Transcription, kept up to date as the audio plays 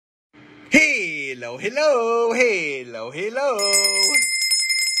Hello, hello, hello, hello.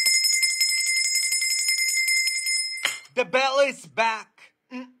 The bell is back.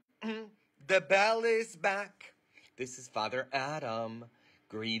 The bell is back. This is Father Adam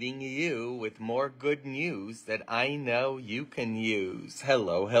greeting you with more good news that I know you can use.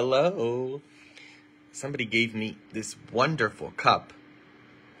 Hello, hello. Somebody gave me this wonderful cup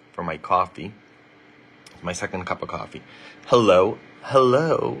for my coffee. My second cup of coffee. Hello,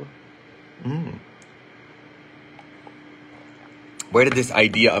 hello. Where did this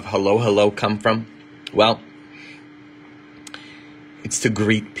idea of hello, hello come from? Well, it's to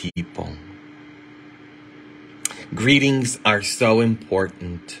greet people. Greetings are so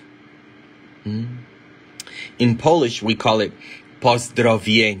important. In Polish, we call it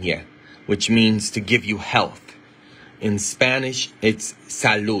pozdrowienie, which means to give you health. In Spanish, it's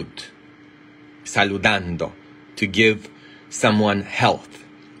salud, saludando, to give someone health.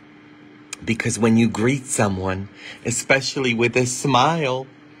 Because when you greet someone, especially with a smile,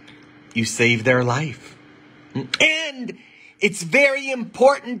 you save their life. And it's very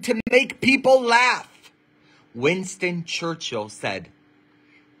important to make people laugh. Winston Churchill said,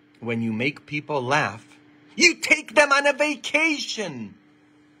 when you make people laugh, you take them on a vacation.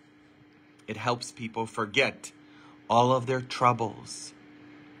 It helps people forget all of their troubles,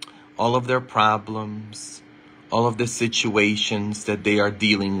 all of their problems, all of the situations that they are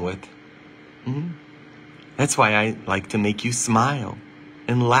dealing with. That's why I like to make you smile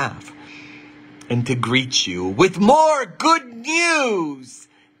and laugh and to greet you with more good news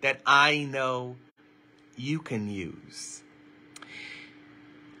that I know you can use.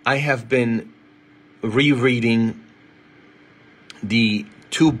 I have been rereading the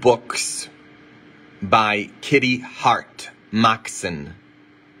 2 books by Kitty Hart Maxen.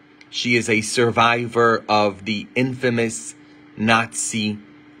 She is a survivor of the infamous Nazi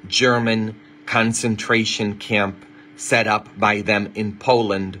German concentration camp set up by them in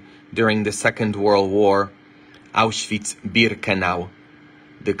Poland during the Second World War, Auschwitz-Birkenau.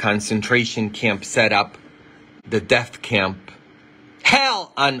 The concentration camp set up, the death camp,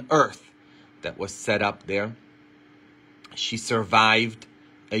 hell on earth that was set up there. She survived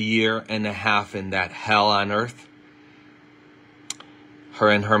a year and a half in that hell on earth, her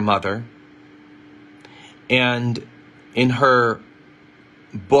and her mother. And in her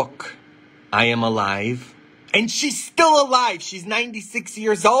book, I Am Alive, and she's still alive. She's 96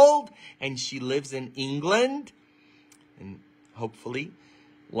 years old, and she lives in England. And hopefully,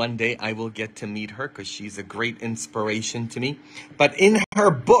 one day I will get to meet her because she's a great inspiration to me. But in her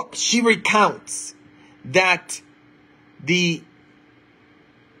book, she recounts that the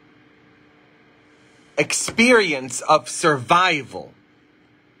experience of survival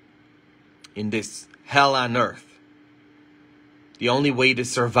in this hell on earth, the only way to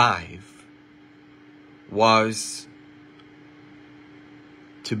survive was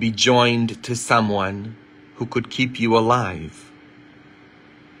to be joined to someone who could keep you alive.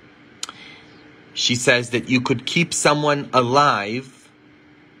 She says that you could keep someone alive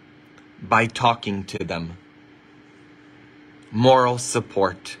by talking to them. Moral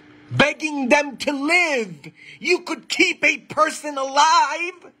support. Begging them to live. You could keep a person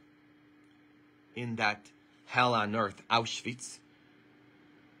alive in that hell on earth, Auschwitz,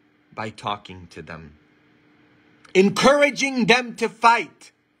 by talking to them. Encouraging them to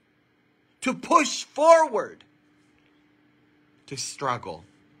fight, to push forward, to struggle.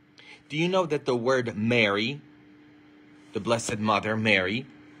 Do you know that the word Mary, the Blessed Mother Mary,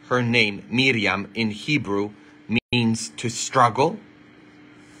 her name Miriam in Hebrew means to struggle?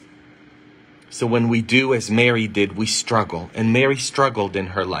 So when we do as Mary did, we struggle. And Mary struggled in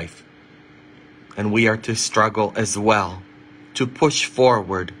her life. And we are to struggle as well, to push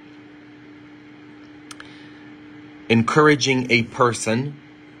forward. Encouraging a person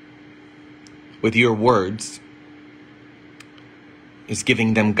with your words is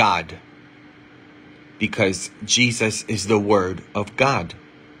giving them God, because Jesus is the Word of God.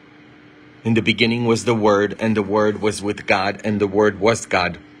 In the beginning was the Word, and the Word was with God, and the Word was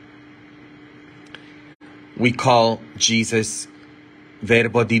God. We call Jesus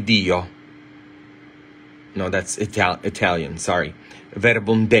Verbo di Dio. No, that's Italian, sorry.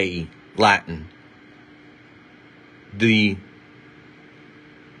 Verbum Dei, Latin. The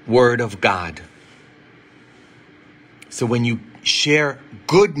Word of God. So when you share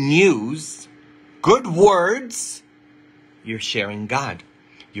good news, good words, you're sharing God.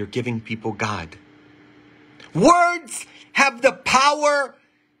 You're giving people God. Words have the power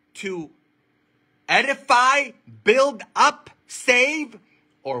to edify, build up, save,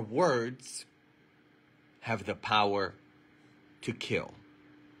 or words have the power to kill.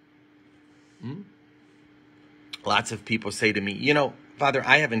 Lots of people say to me, you know, Father,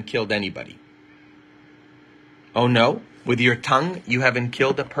 I haven't killed anybody. Oh no? With your tongue, you haven't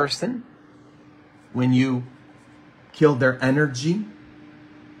killed a person? When you kill their energy,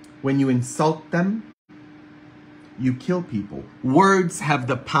 when you insult them, you kill people. Words have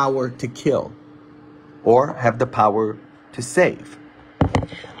the power to kill or have the power to save.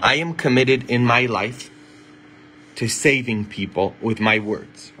 I am committed in my life to saving people with my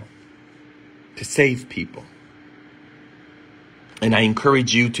words. To save people. And I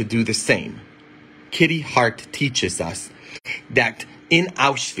encourage you to do the same. Kitty Hart teaches us that in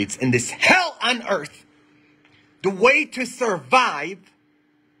Auschwitz, in this hell on earth, the way to survive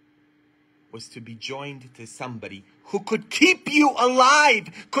was to be joined to somebody who could keep you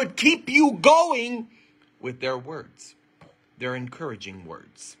alive, could keep you going with their words, their encouraging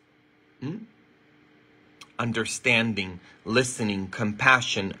words. Understanding, listening,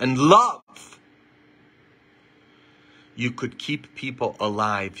 compassion, and love. You could keep people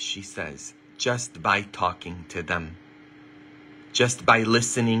alive, she says, just by talking to them. Just by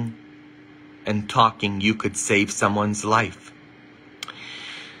listening and talking, you could save someone's life.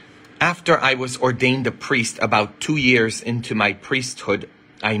 After I was ordained a priest, about 2 years into my priesthood,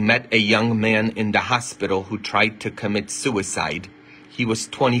 I met a young man in the hospital who tried to commit suicide. He was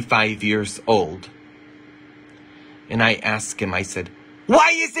 25 years old. And I asked him, I said,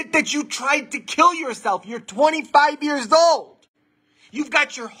 why is it that you tried to kill yourself? You're 25 years old. You've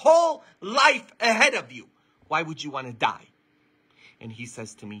got your whole life ahead of you. Why would you want to die? And he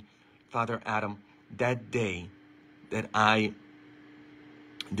says to me, Father Adam, that day that I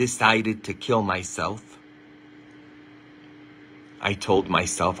decided to kill myself, I told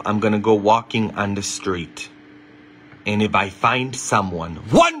myself, I'm going to go walking on the street. And if I find someone,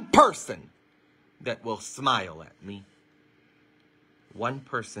 one person, that will smile at me, one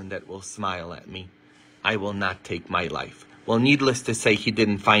person that will smile at me, I will not take my life. Well, needless to say, he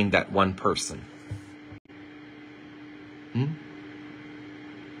didn't find that one person.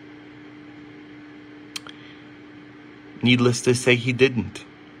 Needless to say, he didn't.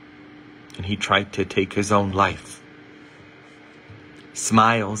 And he tried to take his own life.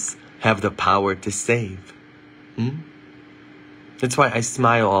 Smiles have the power to save. That's why I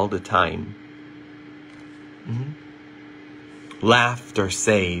smile all the time. Laughter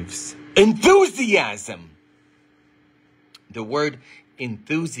saves. Enthusiasm. The word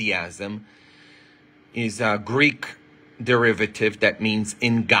enthusiasm is a Greek derivative that means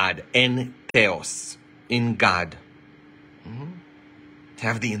in God. Entheos. In God. To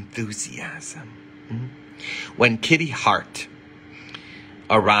have the enthusiasm. When Kitty Hart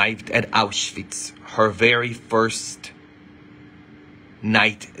arrived at Auschwitz, her very first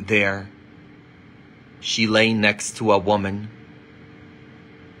night there, she lay next to a woman,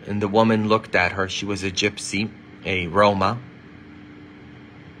 and the woman looked at her. She was a gypsy, a Roma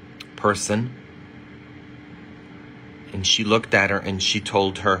person. And she looked at her and she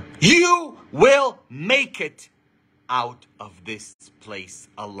told her, you will make it out of this place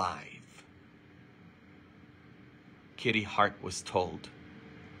alive. Kitty Hart was told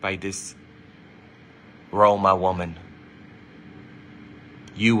by this Roma woman,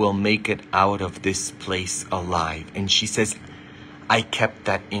 you will make it out of this place alive. And she says, I kept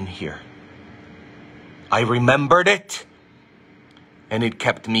that in here. I remembered it. And it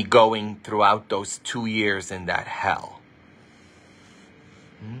kept me going throughout those 2 years in that hell.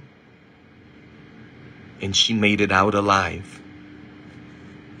 And she made it out alive.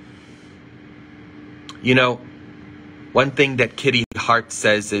 You know, one thing that Kitty Hart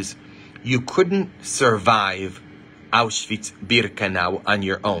says is, you couldn't survive Auschwitz-Birkenau on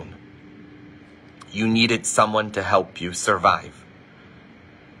your own. You needed someone to help you survive.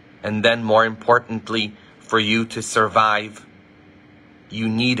 And then more importantly, for you to survive, you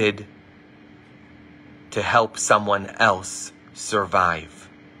needed to help someone else survive.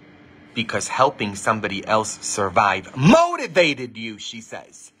 Because helping somebody else survive motivated you, she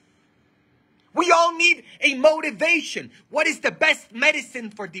says. We all need a motivation. What is the best medicine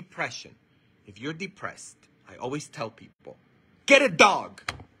for depression? If you're depressed, I always tell people, get a dog.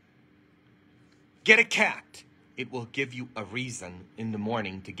 Get a cat. It will give you a reason in the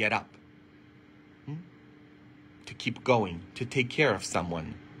morning to get up. To keep going. To take care of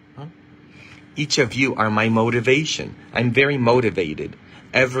someone. Each of you are my motivation. I'm very motivated.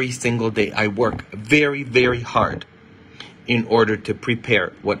 Every single day I work very, very hard in order to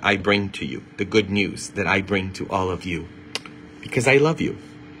prepare what I bring to you. The good news that I bring to all of you. Because I love you.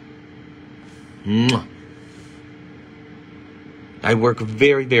 I work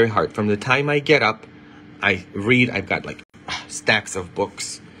very, very hard. From the time I get up, I read. I've got like stacks of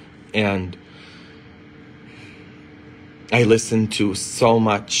books. And I listen to so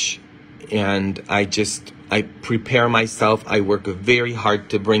much, and I prepare myself. I work very hard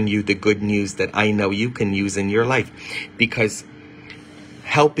to bring you the good news that I know you can use in your life, because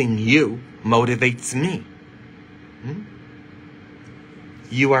helping you motivates me.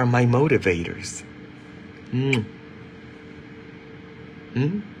 You are my motivators.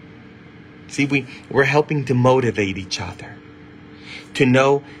 See, we're helping to motivate each other, to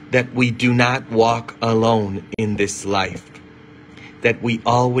know that we do not walk alone in this life, that we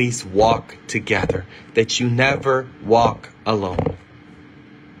always walk together, that you never walk alone,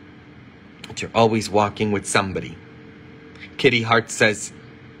 that you're always walking with somebody. Kitty Hart says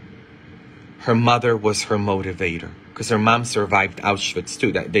her mother was her motivator, because her mom survived Auschwitz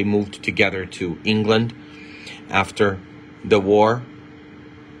too. That they moved together to England after the war.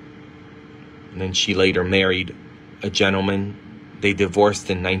 And then she later married a gentleman. They divorced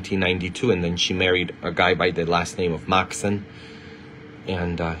in 1992, and then she married a guy by the last name of Maxon.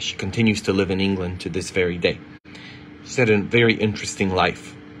 And she continues to live in England to this very day. She's had a very interesting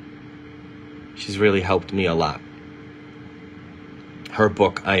life. She's really helped me a lot. Her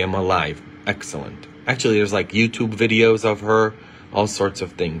book, I Am Alive, excellent. Actually, there's like YouTube videos of her, all sorts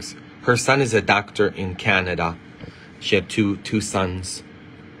of things. Her son is a doctor in Canada. She had two sons.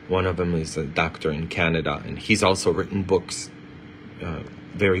 One of them is a doctor in Canada, and he's also written books.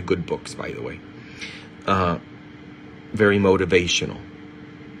 Very good books, by the way. Very motivational.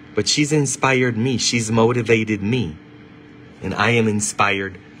 But she's inspired me. She's motivated me. And I am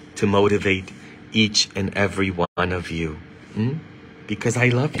inspired to motivate each and every one of you. Because I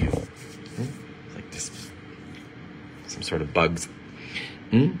love you. Like this, some sort of bugs.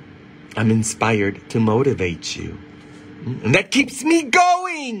 I'm inspired to motivate you. And that keeps me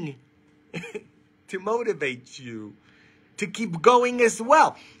going. To motivate you. To keep going as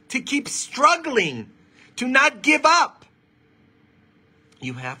well. To keep struggling. To not give up.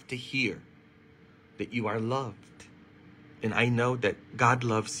 You have to hear that you are loved. And I know that God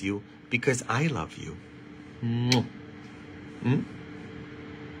loves you because I love you.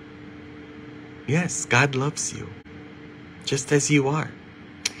 Yes, God loves you. Just as you are.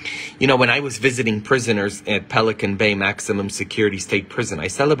 You know, when I was visiting prisoners at Pelican Bay Maximum Security State Prison, I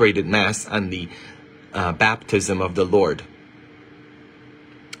celebrated Mass on the baptism of the Lord.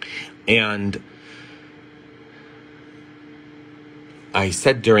 And I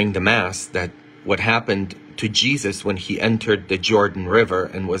said during the Mass that what happened to Jesus when he entered the Jordan River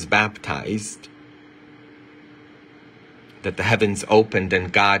and was baptized, that the heavens opened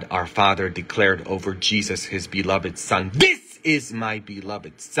and God our Father declared over Jesus, his beloved Son, "This is my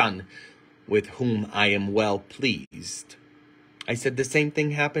beloved Son, with whom I am well pleased." I said the same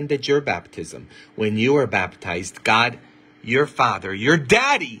thing happened at your baptism. When you were baptized, God, your Father, your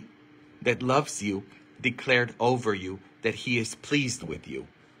Daddy that loves you, declared over you that he is pleased with you.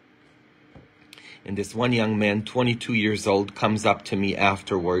 And this one young man, 22 years old, comes up to me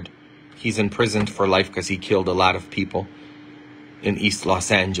afterward. He's imprisoned for life because he killed a lot of people in East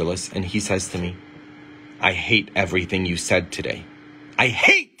Los Angeles. And he says to me, "I hate everything you said today. I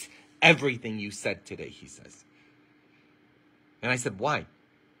hate everything you said today," he says. And I said, "Why?"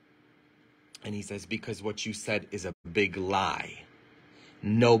 And he says, "Because what you said is a big lie.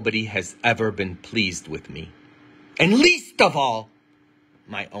 Nobody has ever been pleased with me. And least of all,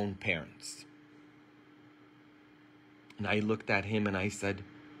 my own parents." And I looked at him and I said,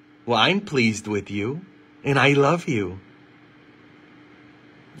 "Well, I'm pleased with you and I love you."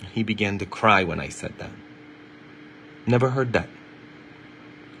 He began to cry when I said that. Never heard that.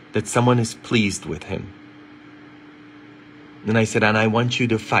 That someone is pleased with him. And I said, "And I want you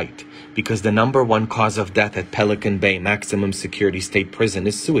to fight, because the number one cause of death at Pelican Bay Maximum Security State Prison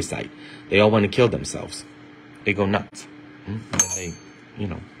is suicide. They all want to kill themselves. They go nuts. And they,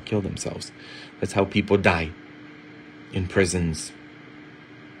 kill themselves. That's how people die in prisons.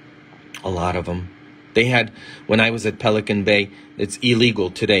 A lot of them. They had, when I was at Pelican Bay, it's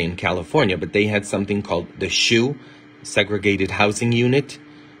illegal today in California, but they had something called the SHU, Segregated Housing Unit,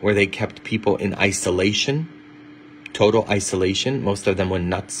 where they kept people in isolation, total isolation. Most of them went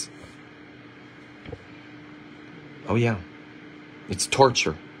nuts. Oh yeah, it's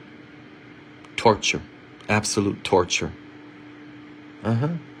torture. Torture. Absolute torture.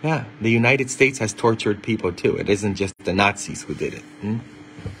 Yeah, the United States has tortured people too. It isn't just the Nazis who did it.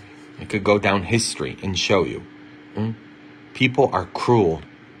 I could go down history and show you. People are cruel.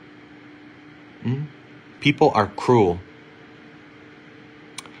 People are cruel.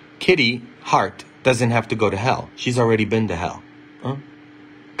 Kitty Hart doesn't have to go to hell. She's already been to hell.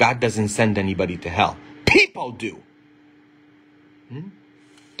 God doesn't send anybody to hell. People do.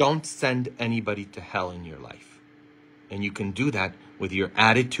 Don't send anybody to hell in your life. And you can do that with your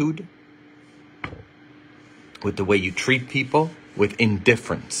attitude, with the way you treat people, with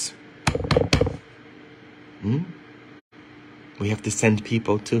indifference. We have to send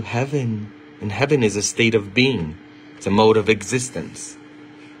people to heaven. And heaven is a state of being. It's a mode of existence.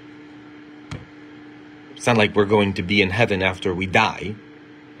 It's not like we're going to be in heaven after we die.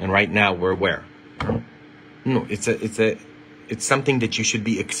 And right now we're where? No, it's something that you should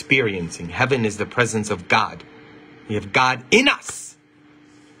be experiencing. Heaven is the presence of God. We have God in us.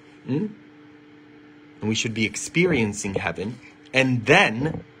 And we should be experiencing heaven. And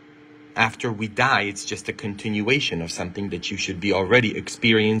then, after we die, it's just a continuation of something that you should be already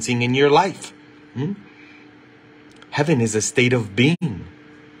experiencing in your life. Heaven is a state of being.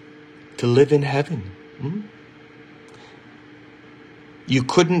 To live in heaven. You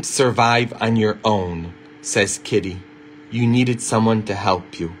couldn't survive on your own, says Kitty. You needed someone to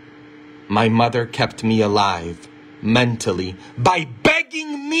help you. My mother kept me alive, mentally, by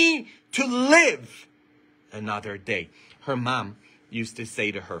begging me to live another day. Her mom used to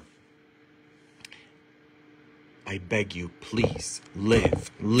say to her, I beg you, please, live,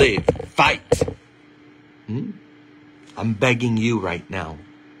 fight. I'm begging you right now.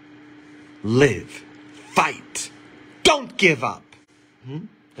 Live, fight, don't give up.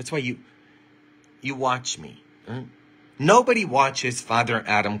 That's why you watch me. Nobody watches Father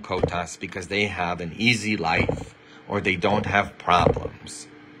Adam Kotas because they have an easy life or they don't have problems.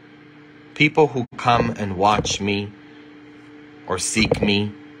 People who come and watch me or seek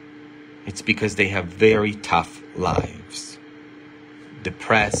me, it's because they have very tough lives.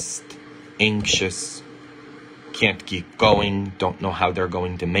 Depressed, anxious, can't keep going, don't know how they're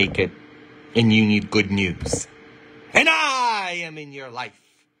going to make it, and you need good news. And I am in your life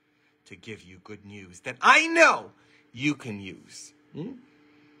to give you good news that I know you can use.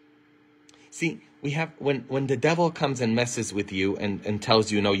 See, we have when the devil comes and messes with you and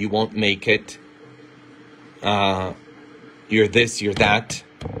tells you, no, you won't make it, you're this, you're that,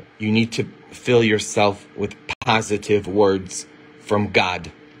 you need to fill yourself with positive words from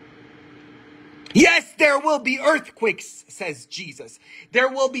God. Yes, there will be earthquakes, says Jesus. There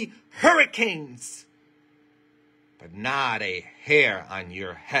will be hurricanes. But not a hair on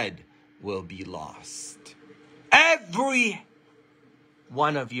your head will be lost. Every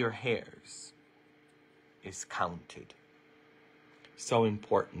one of your hairs is counted. So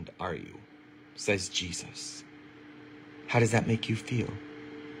important are you, says Jesus. How does that make you feel?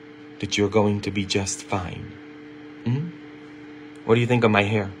 That you're going to be just fine? What do you think of my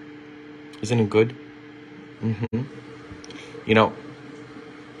hair? Isn't it good? You know,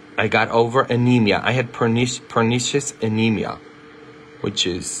 I got over anemia. I had pernicious anemia, which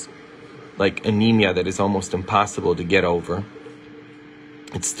is like anemia that is almost impossible to get over.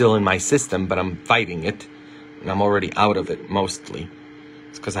 It's still in my system, but I'm fighting it, and I'm already out of it mostly.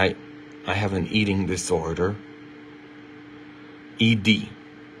 It's because I have an eating disorder, ED.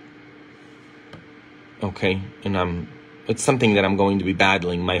 Okay, and it's something that I'm going to be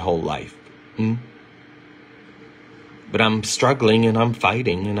battling my whole life. But I'm struggling and I'm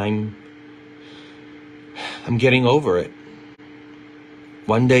fighting and I'm getting over it.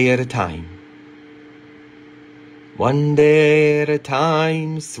 One day at a time. One day at a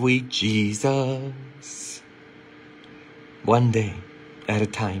time, sweet Jesus. One day at a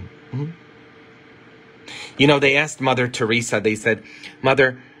time. You know, they asked Mother Teresa, they said,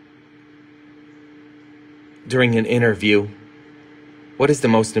 Mother, during an interview, what is the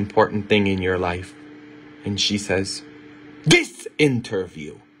most important thing in your life? And she says, this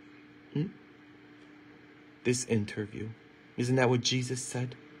interview. This interview. Isn't that what Jesus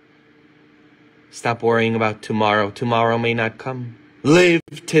said? Stop worrying about tomorrow. Tomorrow may not come. Live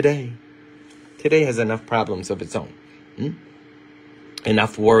today. Today has enough problems of its own.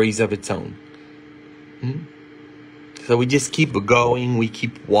 Enough worries of its own. So we just keep going. We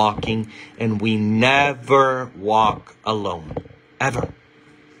keep walking. And we never walk alone. Ever.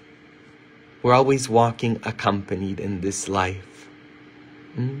 We're always walking accompanied in this life.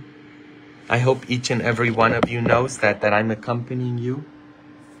 I hope each and every one of you knows that I'm accompanying you.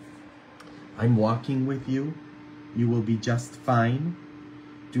 I'm walking with you. You will be just fine.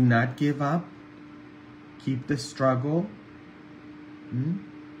 Do not give up. Keep the struggle.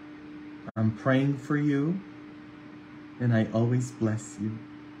 I'm praying for you. And I always bless you.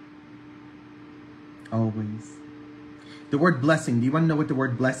 Always. The word blessing. Do you want to know what the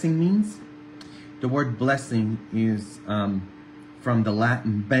word blessing means? The word blessing is from the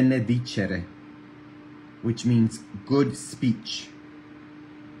Latin benedicere, which means good speech.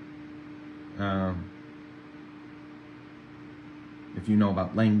 If you know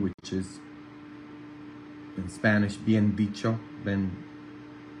about languages. In Spanish, bien dicho,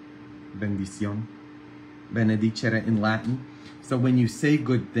 bendición, benedicere in Latin. So when you say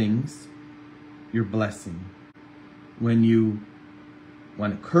good things, you're blessing. When you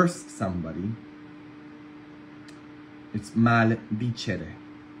want to curse somebody, it's maldicere.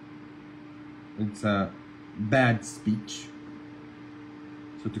 It's a bad speech.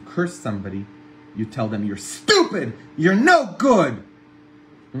 So to curse somebody, you tell them you're stupid, you're no good,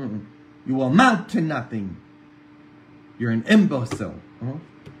 you will amount to nothing, you're an imbecile.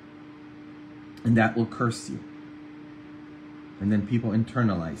 And that will curse you. And then people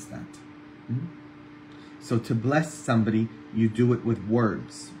internalize that. So to bless somebody, you do it with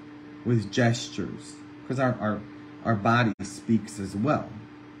words, with gestures, because our body speaks as well.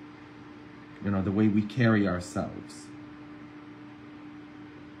 You know, the way we carry ourselves.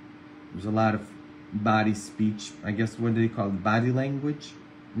 There's a lot of body speech. I guess, what do they call it? Body language.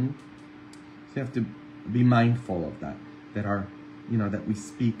 So you have to be mindful of that. That that we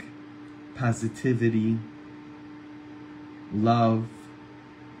speak positivity, love,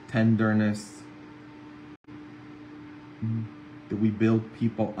 tenderness. That we build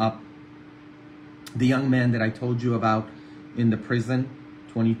people up. The young man that I told you about in the prison,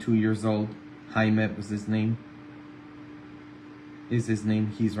 22 years old, Jaime was his name. Is his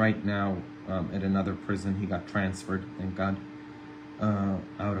name. He's right now at another prison. He got transferred, thank God,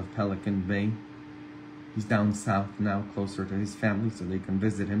 out of Pelican Bay. He's down south now, closer to his family, so they can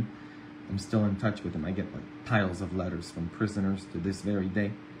visit him. I'm still in touch with him. I get like piles of letters from prisoners to this very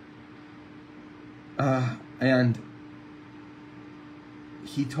day. And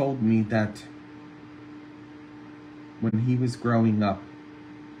he told me that when he was growing up,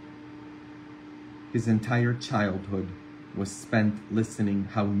 his entire childhood was spent listening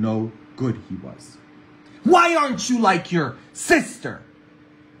how no good he was. Why aren't you like your sister?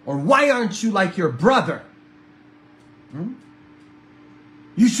 Or why aren't you like your brother?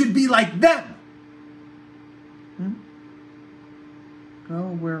 You should be like them.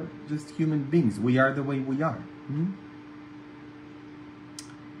 No, we're just human beings. We are the way we are.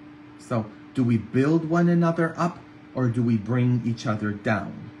 So, do we build one another up, or do we bring each other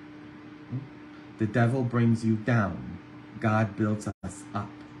down? The devil brings you down. God builds us up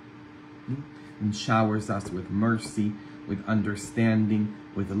and showers us with mercy, with understanding,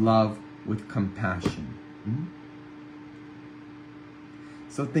 with love, with compassion.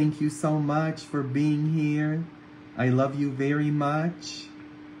 So thank you so much for being here. I love you very much.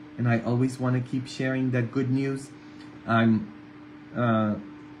 And I always want to keep sharing that good news. I'm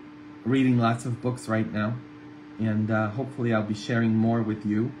reading lots of books right now. And hopefully I'll be sharing more with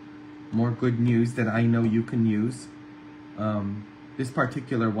you. More good news that I know you can use. This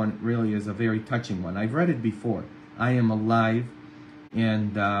particular one really is a very touching one. I've read it before. I Am Alive,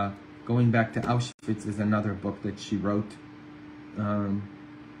 and Going Back to Auschwitz is another book that she wrote.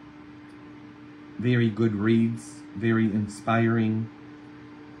 Very good reads, very inspiring.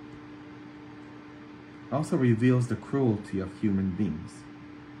 Also reveals the cruelty of human beings,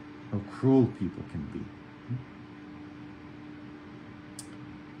 how cruel people can be.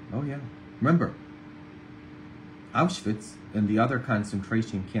 Oh yeah, remember, Auschwitz and the other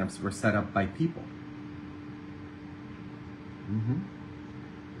concentration camps were set up by people.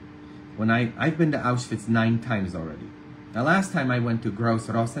 When I've been to Auschwitz 9 times already. The last time I went to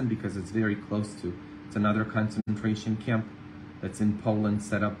Gross-Rosen because it's very close to, it's another concentration camp that's in Poland,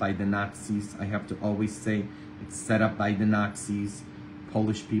 set up by the Nazis. I have to always say it's set up by the Nazis.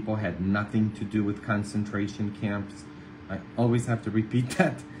 Polish people had nothing to do with concentration camps. I always have to repeat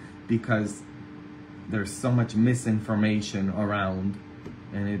that because there's so much misinformation around,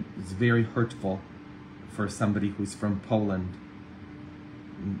 and it's very hurtful for somebody who's from Poland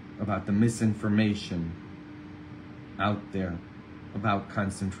about the misinformation out there about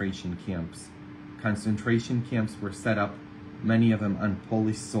concentration camps. Concentration camps were set up, many of them on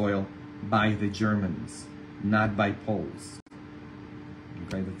Polish soil, by the Germans, not by Poles.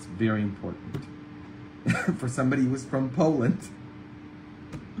 Okay, that's very important for somebody who's from Poland.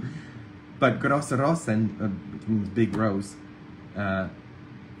 But Gross-Rosen, which means big rose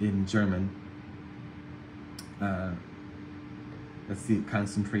in German, that's the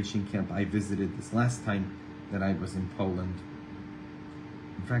concentration camp I visited this last time that I was in Poland.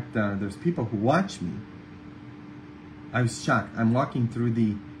 In fact, there's people who watch me. I was shocked. I'm walking through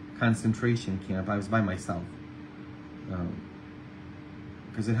the concentration camp. I was by myself.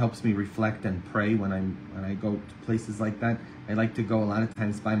 Because it helps me reflect and pray when I go to places like that. I like to go a lot of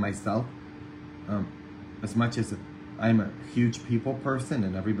times by myself. As much as I'm a huge people person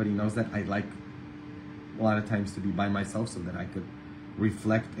and everybody knows that, I like a lot of times to be by myself so that I could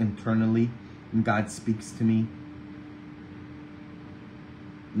reflect internally And God speaks to me,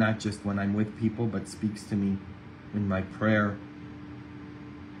 not just when I'm with people, but speaks to me in my prayer,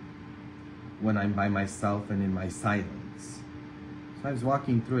 when I'm by myself and in my silence. So I was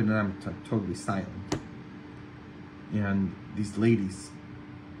walking through it and I'm totally silent. And these ladies,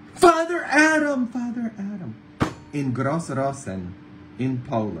 Father Adam, in Gross-Rosen, in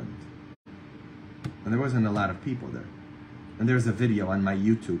Poland. And there wasn't a lot of people there. And there's a video on my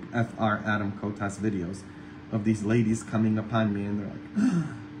YouTube, Fr Adam Kotas videos, of these ladies coming upon me and they're like,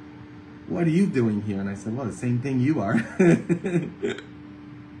 what are you doing here? And I said, well, the same thing you are.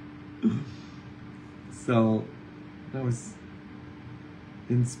 So that was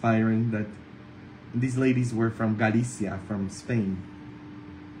inspiring that these ladies were from Galicia, from Spain.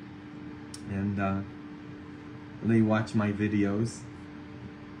 And they watch my videos.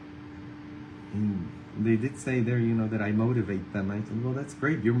 And they did say there, you know, that I motivate them. I said, well, that's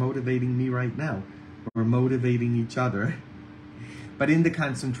great. You're motivating me right now. We're motivating each other. But in the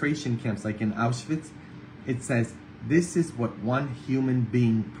concentration camps, like in Auschwitz, it says, this is what one human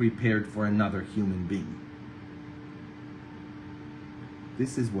being prepared for another human being.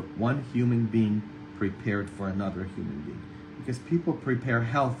 This is what one human being prepared for another human being. Because people prepare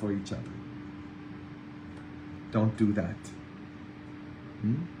hell for each other. Don't do that.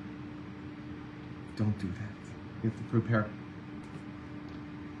 Don't do that. You have to prepare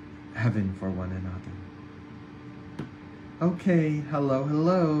heaven for one another. Okay,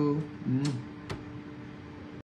 hello.